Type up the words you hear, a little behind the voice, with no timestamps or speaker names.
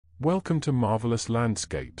Welcome to Marvelous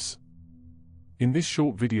Landscapes. In this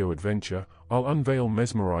short video adventure, I'll unveil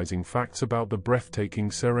mesmerizing facts about the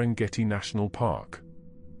breathtaking Serengeti National Park.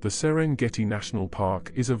 The Serengeti National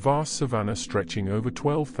Park is a vast savanna stretching over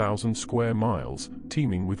 12,000 square miles,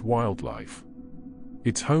 teeming with wildlife.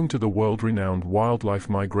 It's home to the world-renowned wildlife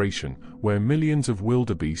migration, where millions of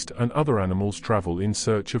wildebeest and other animals travel in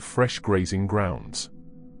search of fresh grazing grounds.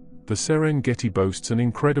 The Serengeti boasts an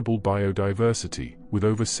incredible biodiversity, with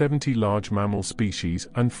over 70 large mammal species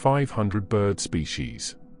and 500 bird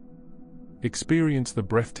species. Experience the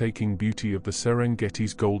breathtaking beauty of the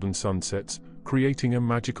Serengeti's golden sunsets, creating a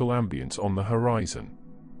magical ambience on the horizon.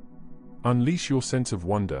 Unleash your sense of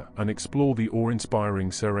wonder and explore the awe-inspiring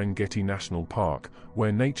Serengeti National Park,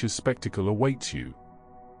 where nature's spectacle awaits you.